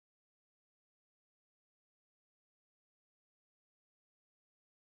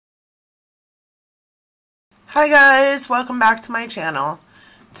Hi guys, welcome back to my channel.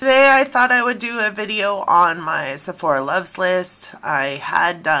 Today I thought I would do a video on my Sephora Loves List. I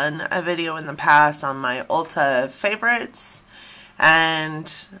had done a video in the past on my Ulta Favorites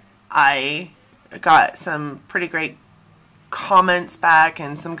and I got some pretty great comments back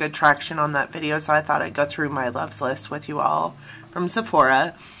and some good traction on that video, so I thought I'd go through my Loves List with you all from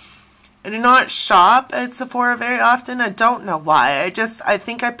Sephora. I do not shop at Sephora very often. I don't know why. I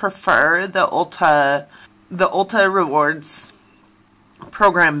think I prefer the Ulta Rewards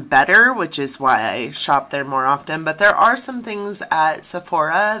program better, which is why I shop there more often. But there are some things at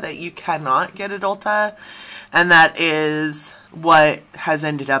Sephora that you cannot get at Ulta, and that is what has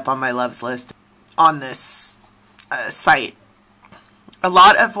ended up on my Loves List on this site. A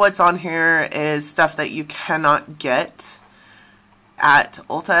lot of what's on here is stuff that you cannot get at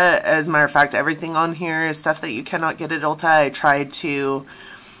Ulta. As a matter of fact, everything on here is stuff that you cannot get at Ulta. I tried to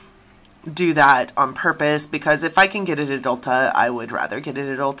do that on purpose because if I can get it at Ulta, I would rather get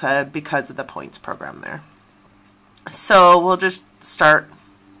it at Ulta because of the points program there. So we'll just start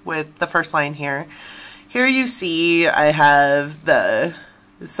with the first line here. Here you see I have the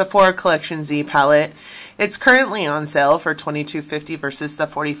Sephora Collection Z palette. It's currently on sale for $22.50 versus the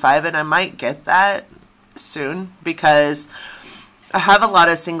 $45, and I might get that soon because I have a lot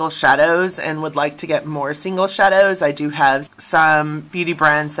of single shadows and would like to get more single shadows. I do have some beauty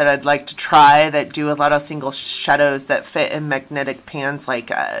brands that I'd like to try that do a lot of single shadows that fit in magnetic pans, like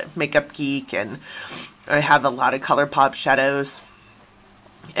Makeup Geek, and I have a lot of ColourPop shadows.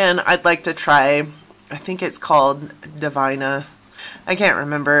 And I'd like to try, I think it's called Divina. I can't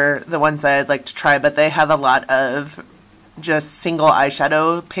remember the ones that I'd like to try, but they have a lot of just single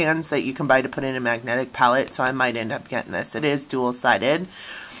eyeshadow pans that you can buy to put in a magnetic palette, so I might end up getting this. It is dual-sided,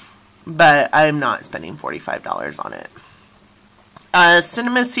 but I'm not spending $45 on it.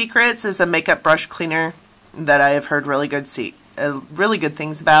 Cinema Secrets is a makeup brush cleaner that I have heard really good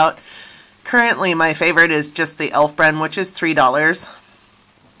things about. Currently, my favorite is just the e.l.f. brand, which is $3,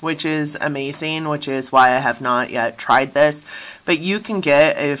 which is amazing, which is why I have not yet tried this. But you can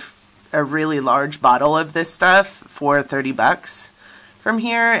get a really large bottle of this stuff for $30 from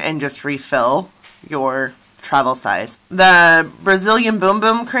here and just refill your travel size. The Brazilian Boom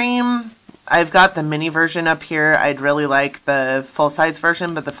Boom Cream, I've got the mini version up here. I'd really like the full-size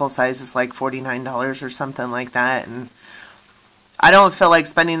version, but the full size is like $49 or something like that, and I don't feel like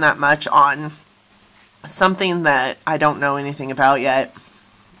spending that much on something that I don't know anything about yet.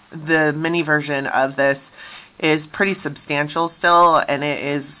 The mini version of this is pretty substantial still, and it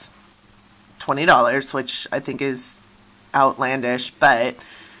is $20, which I think is outlandish, but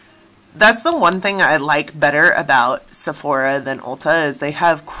that's the one thing I like better about Sephora than Ulta is they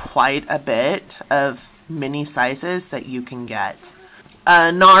have quite a bit of mini sizes that you can get.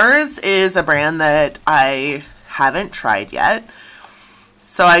 NARS is a brand that I haven't tried yet,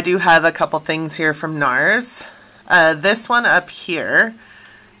 so I do have a couple things here from NARS. This one up here,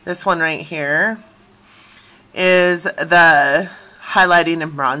 this one right here, is the highlighting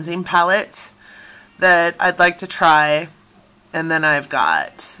and bronzing palette that I'd like to try. And then I've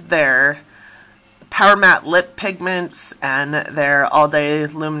got their Power Matte Lip Pigments and their All Day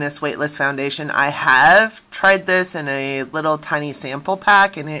Luminous Weightless Foundation. I have tried this in a little tiny sample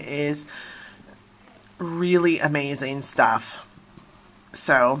pack, and it is really amazing stuff.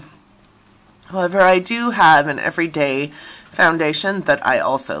 So, however, I do have an everyday foundation that I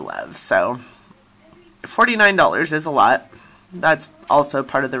also love. So, $49 is a lot. That's also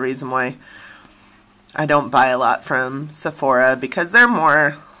part of the reason why I don't buy a lot from Sephora, because they're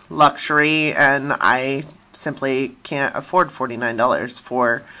more luxury and I simply can't afford $49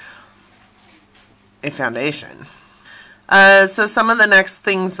 for a foundation. So some of the next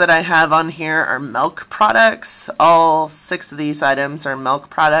things that I have on here are Milk products. All 6 of these items are Milk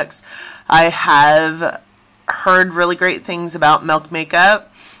products. I have heard really great things about Milk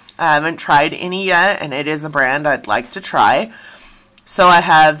makeup. I haven't tried any yet, and it is a brand I'd like to try. So I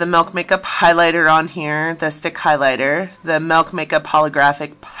have the Milk Makeup Highlighter on here, the stick highlighter, the Milk Makeup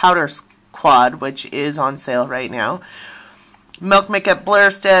Holographic Powder Quad, which is on sale right now, Milk Makeup Blur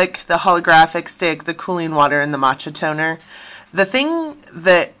Stick, the Holographic Stick, the Cooling Water, and the Matcha Toner. The thing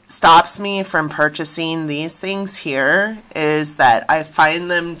that stops me from purchasing these things here is that I find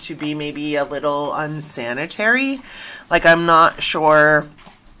them to be maybe a little unsanitary. Like, I'm not sure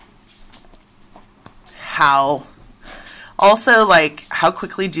how... Also, like, how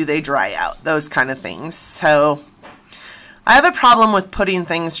quickly do they dry out? Those kind of things. So, I have a problem with putting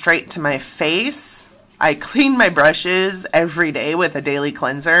things straight to my face. I clean my brushes every day with a daily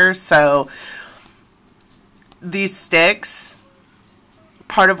cleanser. So, these sticks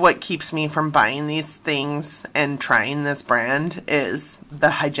part of what keeps me from buying these things and trying this brand is the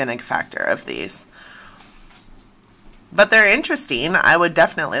hygienic factor of these. But they're interesting. I would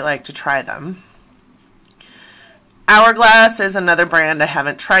definitely like to try them. Hourglass is another brand I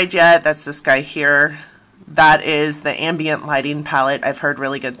haven't tried yet. That's this guy here. That is the ambient lighting palette. I've heard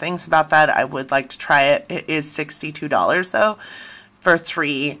really good things about that. I would like to try it. It is $62 though for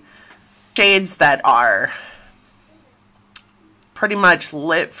 3 shades that are pretty much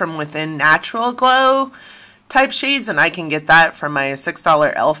lit from within natural glow type shades, and I can get that from my $6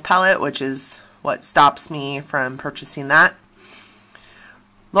 e.l.f. palette, which is what stops me from purchasing that.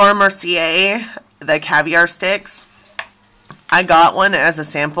 Laura Mercier, the caviar sticks. I got one as a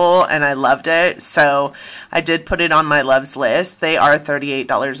sample and I loved it, so I did put it on my loves list. They are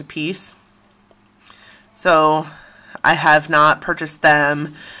 $38 a piece. So I have not purchased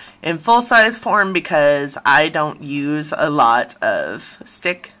them in full size form because I don't use a lot of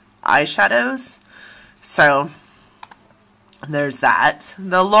stick eyeshadows. So there's that.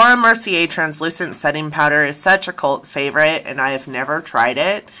 The Laura Mercier translucent setting powder is such a cult favorite and I have never tried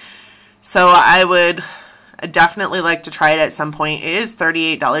it. So I would definitely like to try it at some point. It is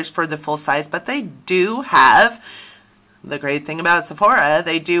 $38 for the full size, but they do have, the great thing about Sephora,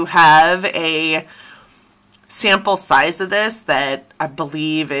 they do have a sample size of this that I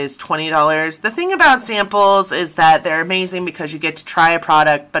believe is $20. The thing about samples is that they're amazing because you get to try a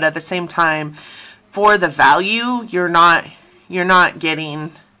product, but at the same time, for the value, you're not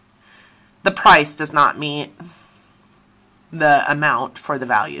getting, the price does not meet the amount for the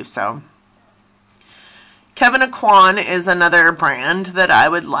value. So Kevyn Aucoin is another brand that I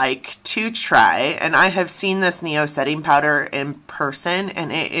would like to try, and I have seen this Neo setting powder in person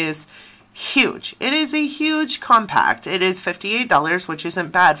and it is huge. It is a huge compact. It is $58, which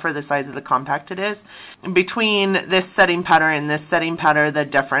isn't bad for the size of the compact it is. Between this setting powder and this setting powder, the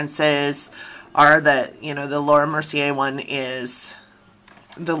differences are that, you know, the Laura Mercier one is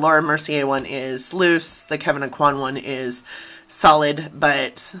loose, the Kevyn Aucoin one is solid,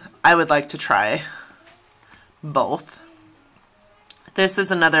 but I would like to try both. This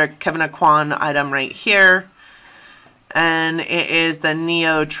is another Kevyn Aucoin item right here, and it is the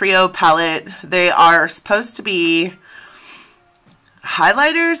Neo Trio palette. They are supposed to be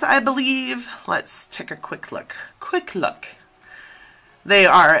highlighters, I believe. Let's take a quick look. They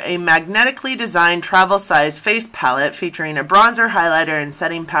are a magnetically designed travel size face palette featuring a bronzer, highlighter, and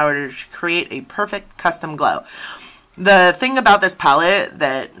setting powder to create a perfect custom glow. The thing about this palette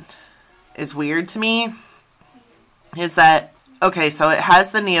that is weird to me is that, okay, so it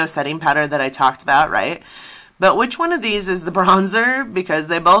has the Neo setting powder that I talked about, right? But which one of these is the bronzer? Because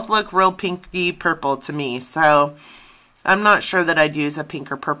they both look real pinky purple to me. So I'm not sure that I'd use a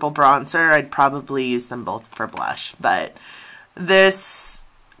pink or purple bronzer. I'd probably use them both for blush. But this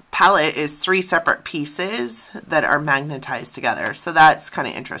palette is 3 separate pieces that are magnetized together. So that's kind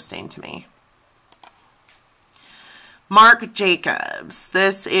of interesting to me. Marc Jacobs.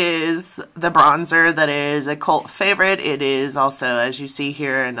 This is the bronzer that is a cult favorite. It is also, as you see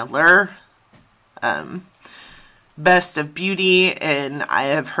here, an Allure Best of Beauty, and I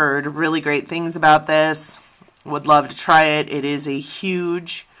have heard really great things about this. Would love to try it. It is a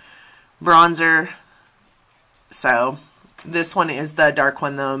huge bronzer. So this one is the dark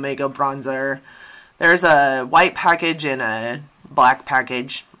one, the Omega bronzer. There's a white package and a black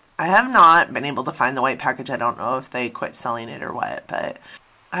package. I have not been able to find the white package. I don't know if they quit selling it or what, but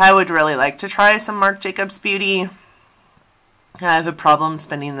I would really like to try some Marc Jacobs Beauty. I have a problem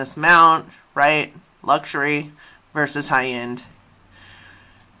spending this amount, right? Luxury versus high-end.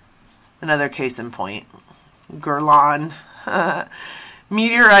 Another case in point. Guerlain.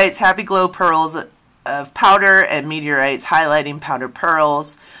 Meteorites Happy Glow Pearls of Powder and Meteorites Highlighting Powder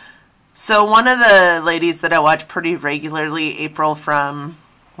Pearls. So one of the ladies that I watch pretty regularly, April from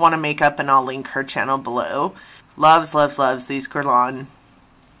Wanna Makeup, and I'll link her channel below, loves these Guerlain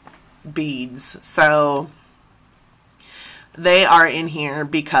beads. So they are in here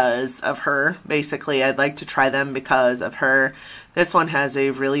because of her. Basically, I'd like to try them because of her. This one has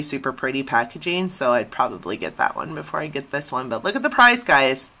a really super pretty packaging, so I'd probably get that one before I get this one. But look at the price,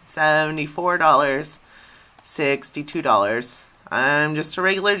 guys. $74, $62. I'm just a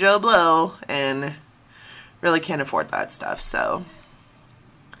regular Joe Blow and really can't afford that stuff. So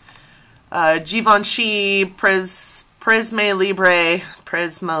Givenchy Prisme Libre,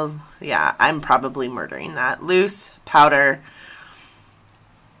 yeah, I'm probably murdering that. Loose Powder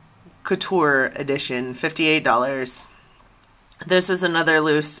Couture Edition, $58. This is another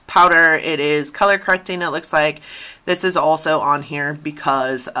loose powder. It is color correcting, it looks like. This is also on here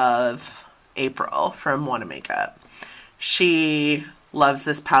because of April from Wanna Makeup. She loves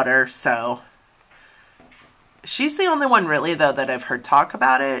this powder, so she's the only one really though that I've heard talk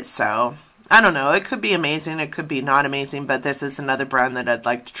about it. So I don't know, it could be amazing, it could be not amazing, but this is another brand that I'd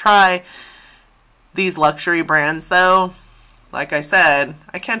like to try. These luxury brands though, like I said,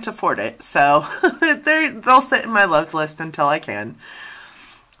 I can't afford it, so they'll sit in my loves list until I can.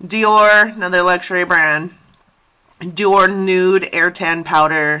 Dior, another luxury brand. Dior Nude Air Tan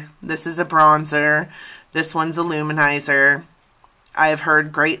Powder. This is a bronzer. This one's a luminizer. I've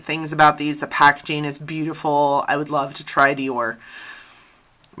heard great things about these. The packaging is beautiful. I would love to try Dior.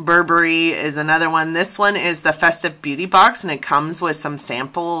 Burberry is another one. This one is the Festive Beauty Box, and it comes with some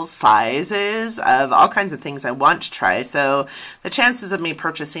sample sizes of all kinds of things I want to try. So the chances of me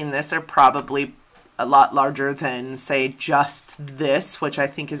purchasing this are probably a lot larger than, say, just this, which I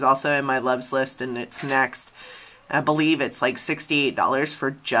think is also in my loves list, and it's next. I believe it's like $68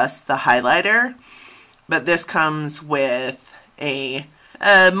 for just the highlighter. But this comes with a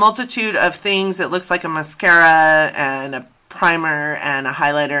multitude of things. It looks like a mascara and a primer and a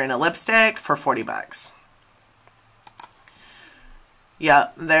highlighter and a lipstick for 40 bucks.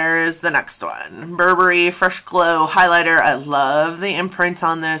 Yep, there's the next one. Burberry Fresh Glow Highlighter. I love the imprint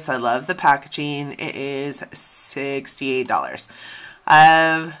on this. I love the packaging. It is $68. I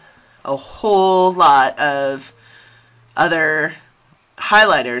have a whole lot of other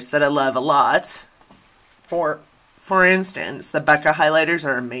highlighters that I love a lot. For instance, the Becca highlighters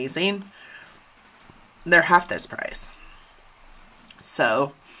are amazing. They're half this price.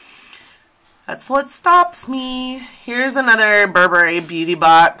 So that's what stops me. Here's another Burberry beauty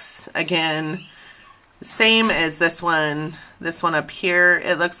box. Again, same as this one. This one up here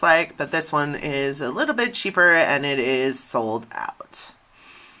it looks like, but this one is a little bit cheaper and it is sold out.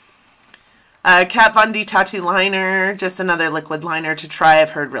 Kat Von D Tattoo Liner, just another liquid liner to try. I've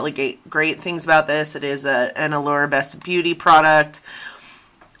heard really great things about this. It is an Allure Best Beauty product.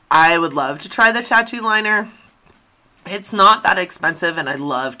 I would love to try the tattoo liner. It's not that expensive, and I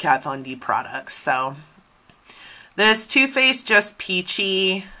love Kat Von D products. So this Too Faced Just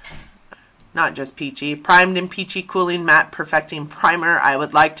Peachy, not just peachy, Primed and Peachy Cooling Matte Perfecting Primer, I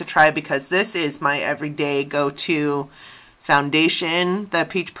would like to try because this is my everyday go-to foundation, the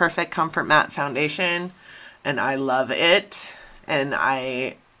Peach Perfect Comfort Matte Foundation, and I love it. And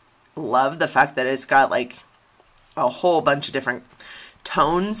I love the fact that it's got like a whole bunch of different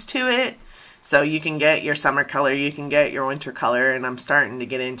tones to it. So you can get your summer color, you can get your winter color, and I'm starting to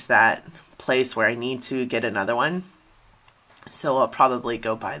get into that place where I need to get another one. So I'll probably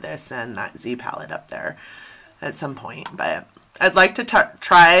go buy this and that Z palette up there at some point. But I'd like to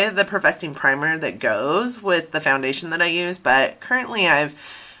try the Perfecting Primer that goes with the foundation that I use, but currently I'm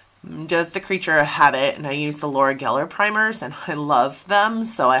just a creature of habit, and I use the Laura Geller primers, and I love them,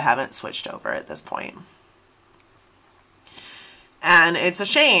 so I haven't switched over at this point. And it's a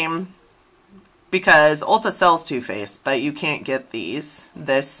shame because Ulta sells Too Faced, but you can't get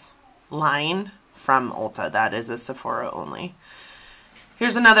this line from Ulta. That is a Sephora only.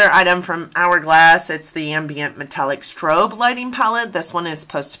 Here's another item from Hourglass. It's the Ambient Metallic Strobe Lighting Palette. This one is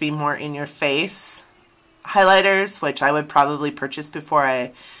supposed to be more in your face highlighters, which I would probably purchase before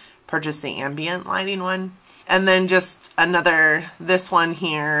I purchase the ambient lighting one. And then just another, this one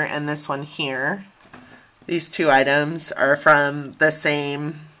here and this one here. These two items are from the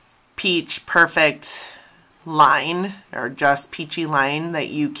same Peach Perfect line, or just peachy line that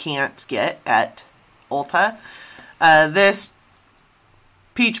you can't get at Ulta. This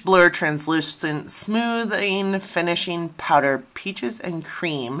Peach Blur Translucent Smoothing Finishing Powder Peaches and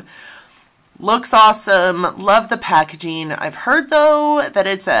Cream looks awesome. Love the packaging. I've heard though that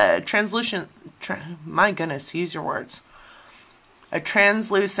it's a translucent, my goodness, use your words. A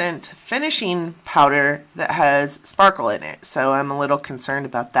translucent finishing powder that has sparkle in it. So I'm a little concerned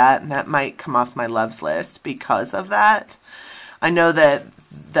about that, and that might come off my loves list because of that. I know that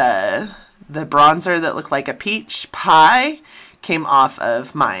the bronzer that looked like a peach pie came off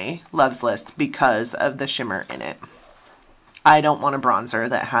of my loves list because of the shimmer in it. I don't want a bronzer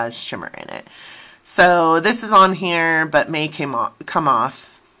that has shimmer in it. So this is on here, but may come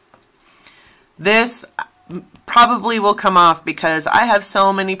off. This probably will come off because I have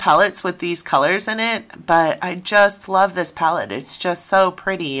so many palettes with these colors in it, but I just love this palette. It's just so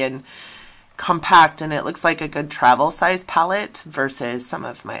pretty and compact, and it looks like a good travel size palette versus some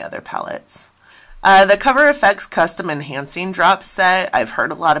of my other palettes. The Cover FX Custom Enhancing Drop Set, I've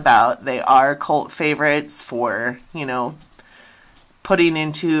heard a lot about. They are cult favorites for, you know, putting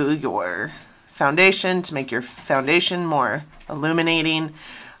into your foundation to make your foundation more illuminating.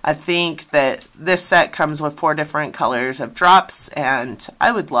 I think that this set comes with 4 different colors of drops, and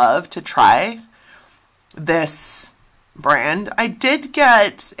I would love to try this brand. I did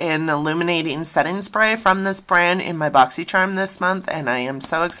get an illuminating setting spray from this brand in my BoxyCharm this month, and I am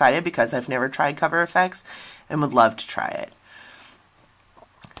so excited because I've never tried Cover FX and would love to try it.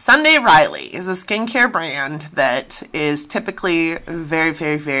 Sunday Riley is a skincare brand that is typically very,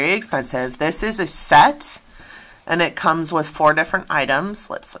 very, very expensive. This is a set, and it comes with 4 different items.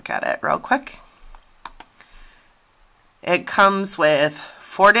 Let's look at it real quick. It comes with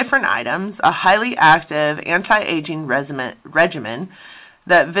 4 different items, a highly active anti-aging regimen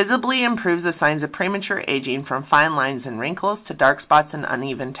that visibly improves the signs of premature aging from fine lines and wrinkles to dark spots and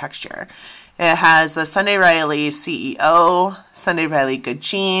uneven texture. It has the Sunday Riley CEO, Sunday Riley Good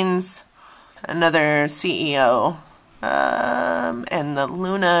Genes, another CEO, and the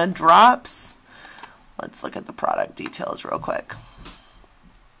Luna Drops. Let's look at the product details real quick.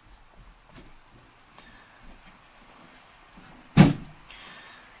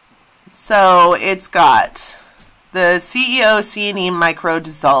 So it's got the CEO C&E Micro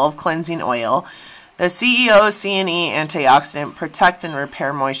Dissolve Cleansing Oil, the CEO C&E Antioxidant Protect and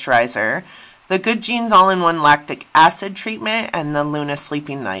Repair Moisturizer, the Good Genes All-in-One Lactic Acid Treatment, and the Luna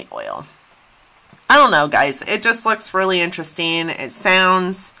Sleeping Night Oil. I don't know, guys. It just looks really interesting. It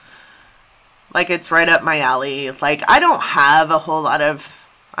sounds like it's right up my alley. Like, I don't have a whole lot of...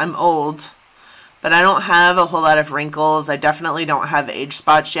 I'm old, but I don't have a whole lot of wrinkles. I definitely don't have age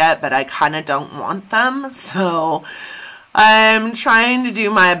spots yet, but I kind of don't want them. So I'm trying to do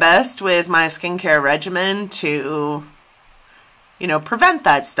my best with my skincare regimen to, you know, prevent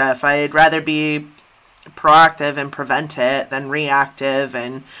that stuff. I'd rather be proactive and prevent it than reactive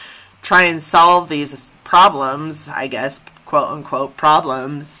and try and solve these problems, I guess, quote unquote,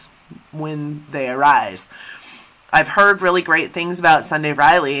 problems when they arise. I've heard really great things about Sunday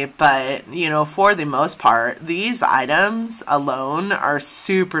Riley, but, you know, for the most part, these items alone are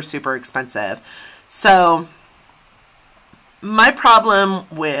super, super expensive. So my problem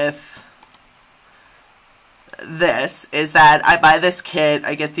with this is that I buy this kit,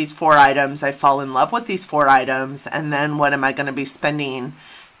 I get these 4 items, I fall in love with these 4 items, and then what am I going to be spending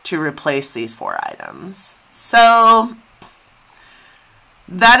to replace these 4 items? So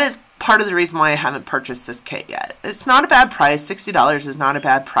that is part of the reason why I haven't purchased this kit yet. It's not a bad price. $60 is not a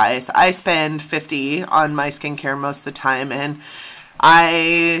bad price. I spend $50 on my skincare most of the time, and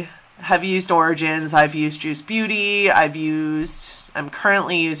I have used Origins, I've used Juice Beauty, I'm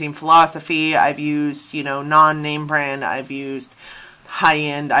currently using Philosophy, I've used, you know, non-name brand, I've used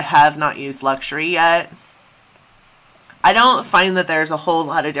high-end, I have not used luxury yet. I don't find that there's a whole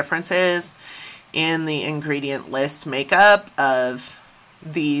lot of differences in the ingredient list makeup of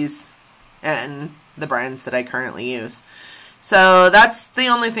these and the brands that I currently use. So that's the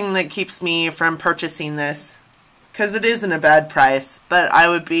only thing that keeps me from purchasing this, because it isn't a bad price, but I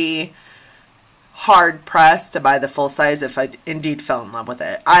would be hard pressed to buy the full size if I indeed fell in love with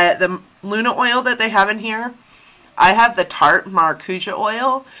it. The Luna oil that they have in here, I have the Tarte Maracuja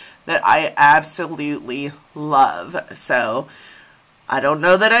oil that I absolutely love. So I don't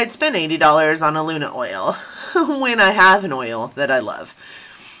know that I'd spend $80 on a Luna oil when I have an oil that I love.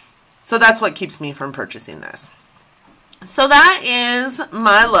 So that's what keeps me from purchasing this. So that is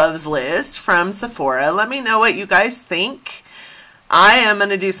my loves list from Sephora. Let me know what you guys think. I am going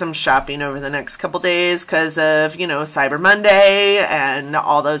to do some shopping over the next couple days because of, you know, Cyber Monday and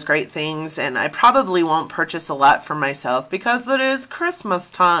all those great things. And I probably won't purchase a lot for myself because it is Christmas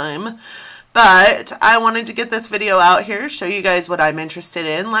time. But I wanted to get this video out here, show you guys what I'm interested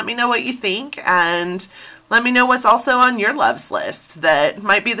in. Let me know what you think, and let me know what's also on your loves list that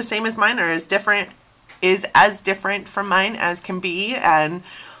might be the same as mine or is as different from mine as can be. And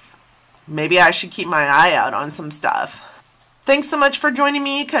maybe I should keep my eye out on some stuff. Thanks so much for joining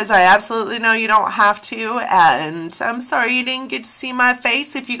me, because I absolutely know you don't have to, and I'm sorry you didn't get to see my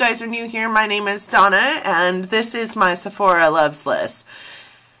face. If you guys are new here, my name is Donna, and this is my Sephora Loves List.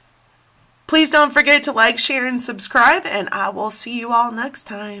 Please don't forget to like, share, and subscribe, and I will see you all next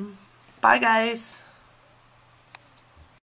time. Bye, guys.